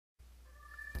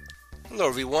Hello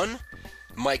everyone,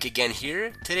 Mike again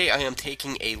here. Today I am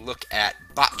taking a look at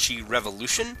Bocce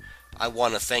Revolution. I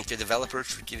want to thank the developers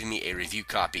for giving me a review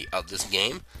copy of this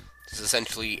game. This is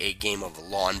essentially a game of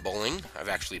lawn bowling. I've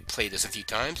actually played this a few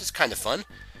times. It's kind of fun.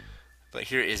 But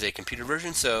here is a computer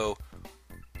version, so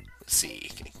let's see.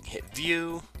 Hit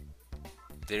view.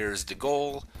 There's the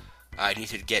goal. I need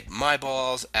to get my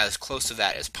balls as close to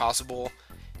that as possible,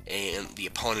 and the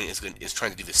opponent is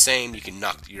trying to do the same. You can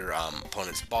knock your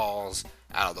opponent's balls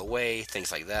out of the way,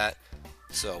 things like that.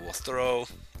 So we'll throw.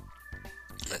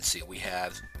 Let's see, we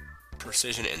have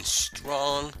precision and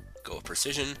strong. Go with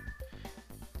precision.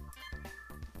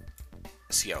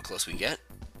 See how close we get.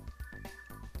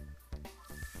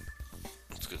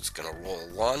 It's just gonna roll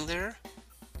along there.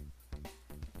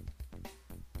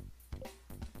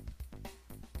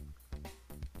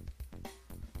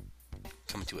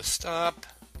 Coming to a stop.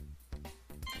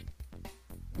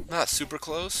 Not super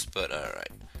close, but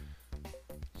alright.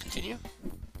 Continue.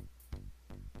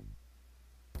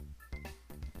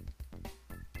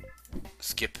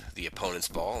 Skip the opponent's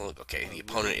ball. Okay, the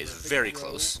opponent is very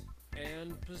close.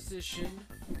 And position.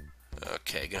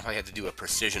 Okay, if I had to do a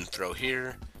precision throw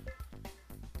here.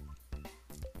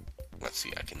 Let's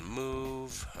see, I can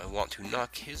move. I want to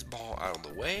knock his ball out of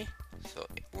the way. So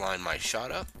line my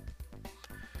shot up.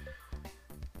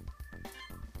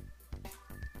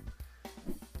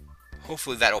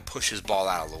 Hopefully that'll push his ball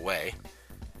out of the way.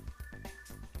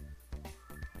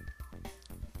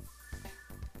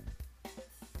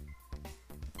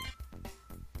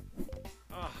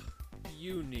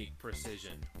 Unique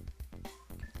precision.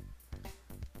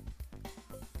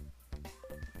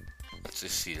 Let's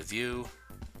just see the view.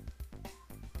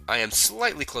 I am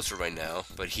slightly closer right now,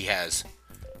 but he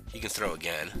can throw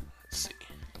again. Let's see.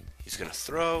 He's gonna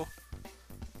throw.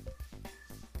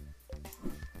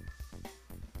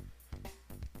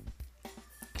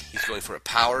 He's going for a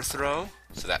power throw,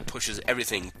 so that pushes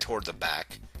everything toward the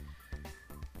back.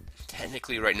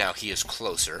 Technically, right now, he is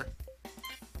closer.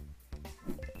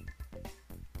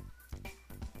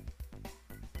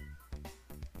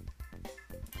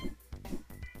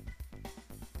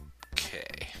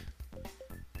 Okay.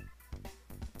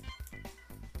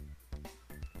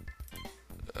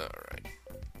 Alright.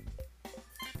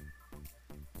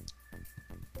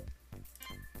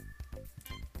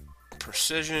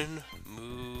 Precision,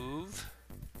 move.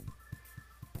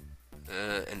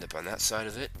 End up on that side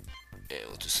of it. And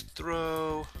we'll just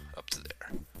throw up to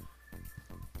there.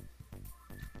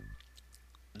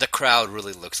 The crowd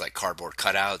really looks like cardboard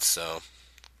cutouts, so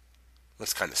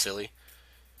looks kind of silly.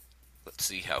 Let's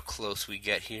see how close we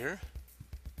get here.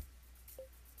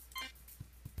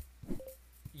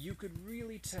 You could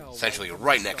really tell Essentially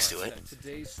right next to it.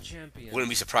 Wouldn't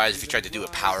be surprised if you tried to do a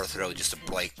power throw just to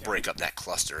break up that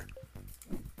cluster.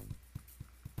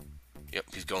 Yep,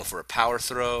 he's going for a power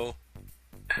throw.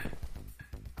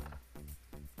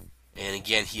 And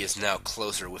again, he is now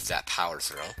closer with that power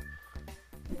throw.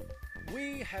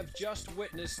 We have just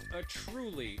witnessed a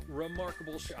truly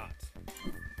remarkable shot.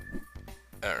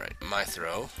 Alright, my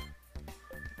throw.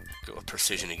 Go with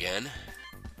precision again.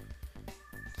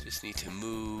 Just need to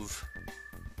move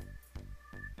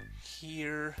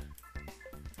here.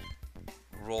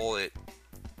 Roll it.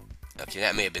 Okay,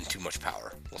 that may have been too much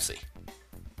power. We'll see.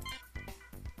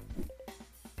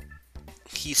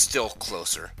 He's still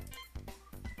closer.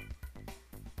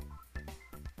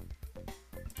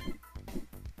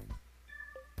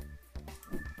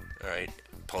 Alright,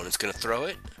 opponent's gonna throw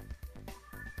it.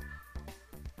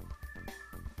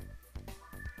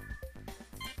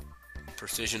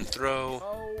 Precision throw.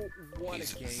 Oh, what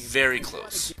He's a game. very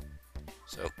close.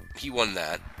 So he won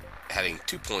that, having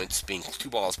 2 points, being 2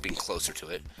 balls being closer to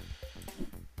it.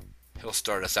 He'll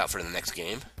start us out for the next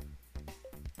game.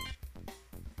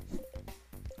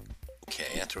 Okay,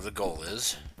 that's where the goal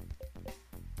is.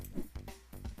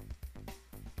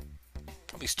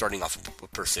 Probably starting off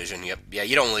with precision. Yep. Yeah,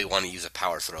 you don't really want to use a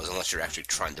power throws unless you're actually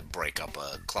trying to break up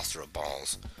a cluster of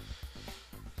balls.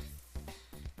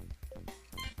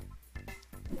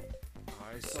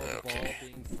 Okay.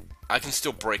 I can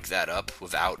still break that up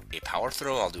without a power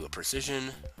throw. I'll do a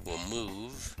precision. We'll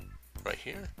move right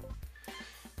here.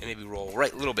 And maybe roll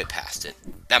right a little bit past it.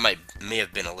 That may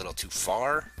have been a little too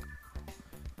far,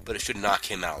 but it should knock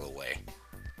him out of the way.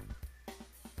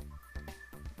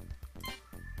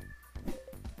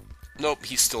 Nope,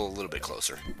 he's still a little bit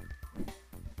closer.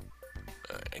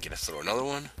 Alright, I get to throw another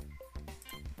one.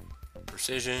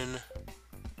 Precision.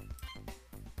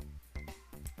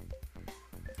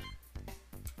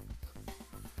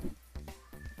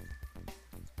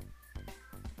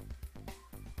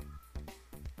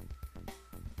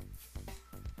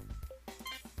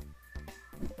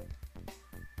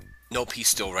 Nope, he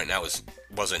still right now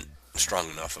wasn't strong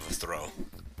enough of a throw.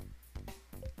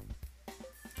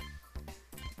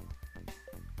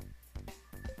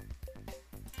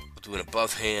 We'll do an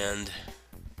above hand.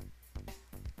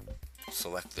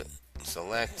 Select,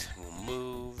 we'll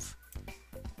move.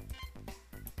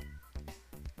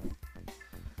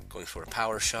 Going for a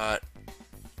power shot.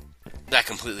 That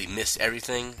completely missed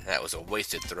everything. That was a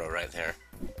wasted throw right there.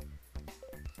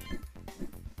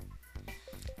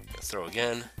 Throw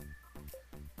again.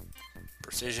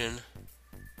 Precision.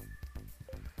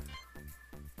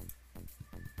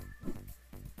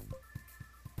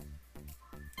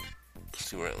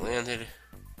 See where it landed.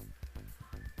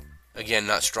 Again,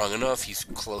 not strong enough. He's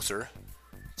closer.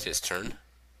 It's his turn.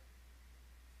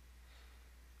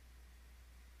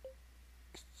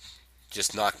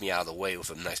 Just knocked me out of the way with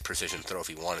a nice precision throw if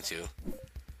he wanted to.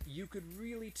 You could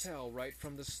really tell right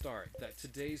from the start that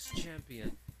today's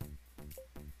champion...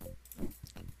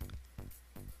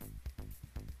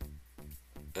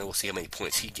 And we'll see how many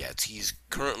points he gets. He's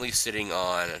currently sitting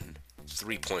on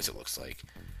 3 points, it looks like.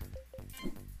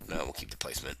 No, we'll keep the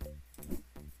placement.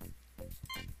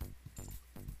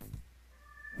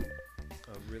 A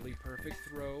really perfect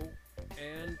throw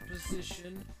and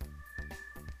position.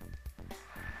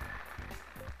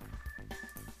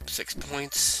 6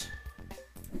 points.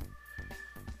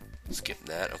 Skip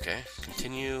that. Okay.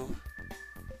 Continue.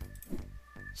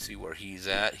 See where he's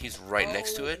at. He's right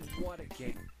next to it. What a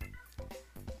game.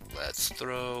 Let's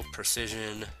throw.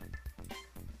 Precision.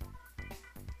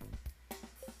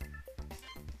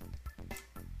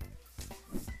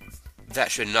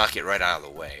 That should knock it right out of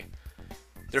the way.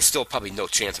 There's still probably no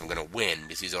chance I'm going to win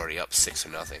because he's already up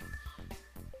 6-0.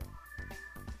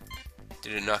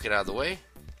 Did it knock it out of the way?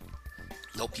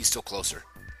 Nope, he's still closer.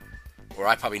 Or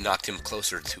I probably knocked him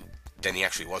closer than he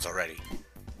actually was already.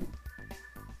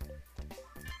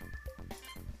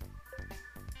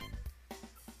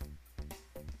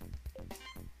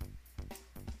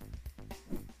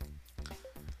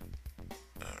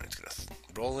 Alright, it's gonna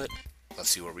roll it. Let's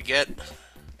see where we get.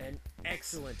 An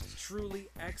excellent, truly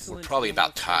excellent... We're probably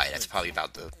about tied. That's probably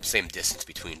about the same distance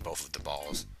between both of the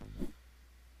balls.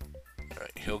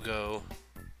 Alright, he'll go.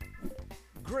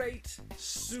 Great,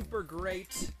 super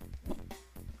great.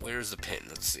 Where's the pin?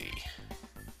 Let's see.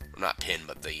 Well, not pin,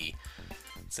 but the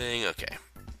thing. Okay.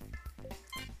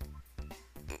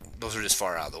 Those are just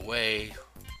far out of the way.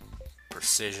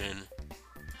 Precision.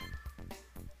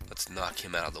 Let's knock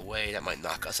him out of the way. That might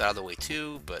knock us out of the way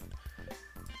too, but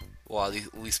we'll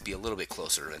at least be a little bit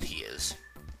closer than he is.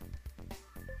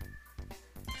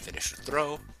 Finish the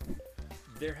throw.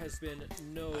 There has been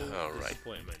no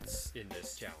disappointments in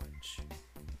this challenge.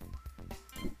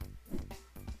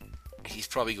 He's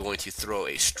probably going to throw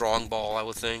a strong ball, I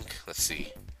would think. Let's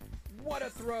see. What a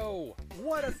throw!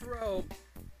 What a throw!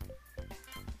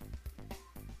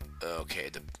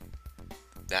 Okay,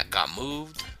 that got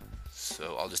moved.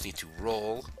 So I'll just need to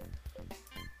roll.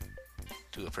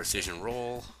 Do a precision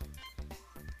roll.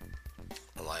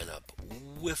 Line up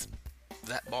with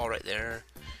that ball right there.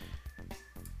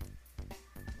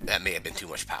 That may have been too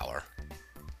much power.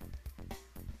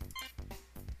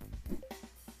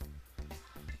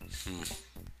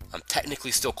 I'm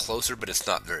technically still closer, but it's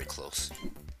not very close.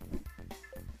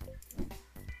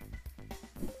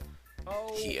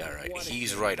 Oh, Alright,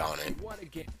 he's right on it.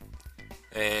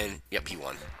 And, yep, he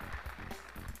won.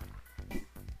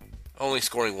 Only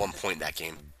scoring 1 point that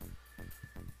game.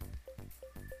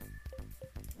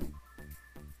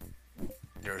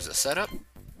 There's a setup.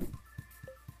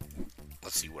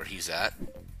 Let's see where he's at.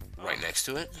 Right next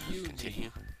to it. Continue.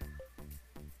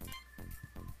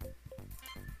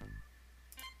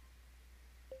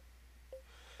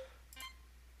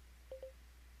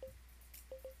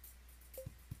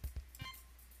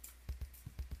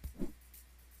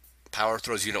 Power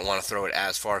throws, you don't want to throw it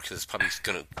as far because it's probably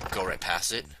going to go right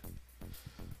past it.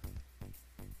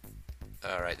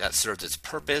 Alright, that serves its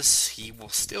purpose. He will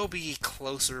still be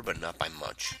closer, but not by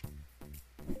much.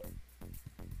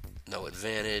 No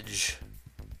advantage.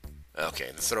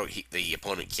 Okay, the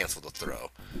opponent canceled the throw.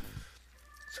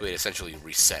 So we essentially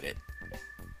reset it.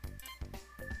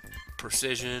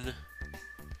 Precision.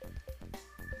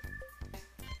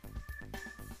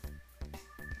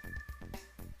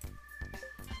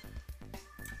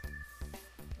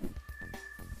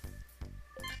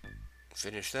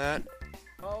 Finish that.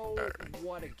 Oh,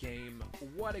 what a game.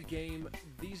 What a game.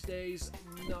 These days,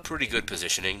 nothing. Pretty good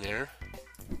positioning there.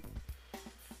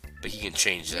 But he can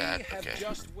change that. We have okay.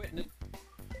 just witnessed...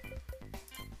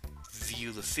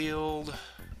 View the field.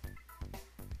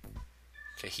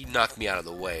 Okay, he knocked me out of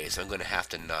the way, so I'm going to have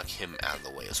to knock him out of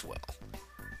the way as well.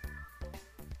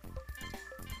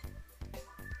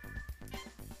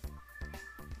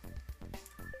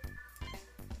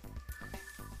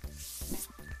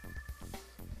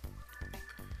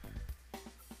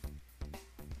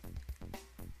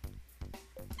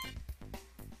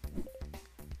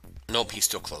 Nope, he's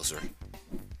still closer.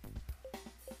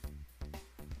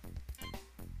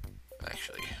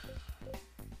 Actually.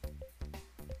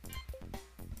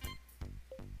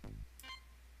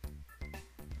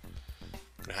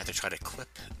 I'm gonna have to try to clip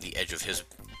the edge of his...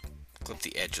 Clip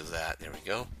the edge of that. There we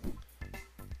go.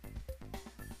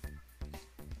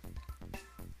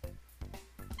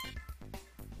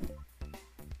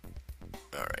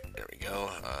 Alright, there we go.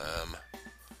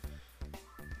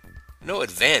 No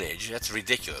advantage. That's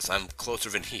ridiculous. I'm closer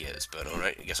than he is, but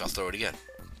alright, I guess I'll throw it again.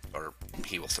 Or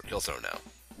he'll throw now.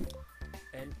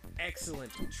 An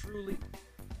excellent, truly.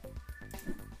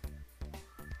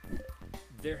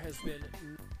 There has been.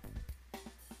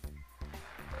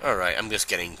 Alright, I'm just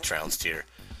getting trounced here.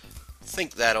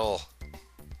 Think that'll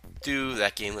do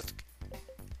that game. Let's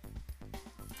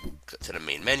go to the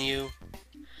main menu.